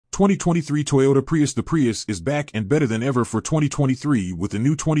2023 Toyota Prius. The Prius is back and better than ever for 2023 with the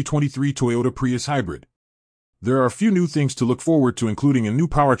new 2023 Toyota Prius Hybrid. There are a few new things to look forward to, including a new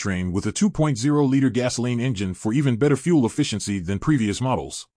powertrain with a 2.0-liter gasoline engine for even better fuel efficiency than previous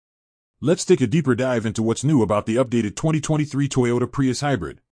models. Let's take a deeper dive into what's new about the updated 2023 Toyota Prius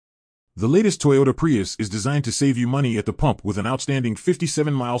Hybrid. The latest Toyota Prius is designed to save you money at the pump with an outstanding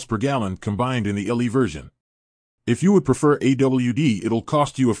 57 miles per gallon combined in the LE version. If you would prefer AWD, it'll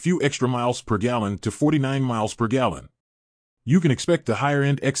cost you a few extra miles per gallon to 49 miles per gallon. You can expect the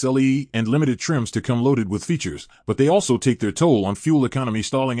higher-end XLE and limited trims to come loaded with features, but they also take their toll on fuel economy,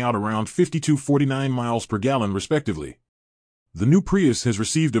 stalling out around 50 to 49 miles per gallon respectively. The new Prius has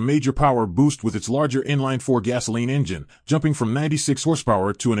received a major power boost with its larger inline-4 gasoline engine, jumping from 96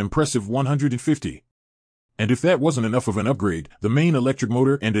 horsepower to an impressive 150. And if that wasn't enough of an upgrade, the main electric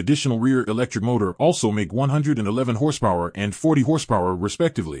motor and additional rear electric motor also make 111 horsepower and 40 horsepower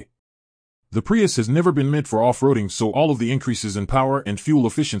respectively. The Prius has never been meant for off-roading, so all of the increases in power and fuel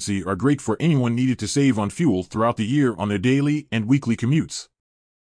efficiency are great for anyone needed to save on fuel throughout the year on their daily and weekly commutes.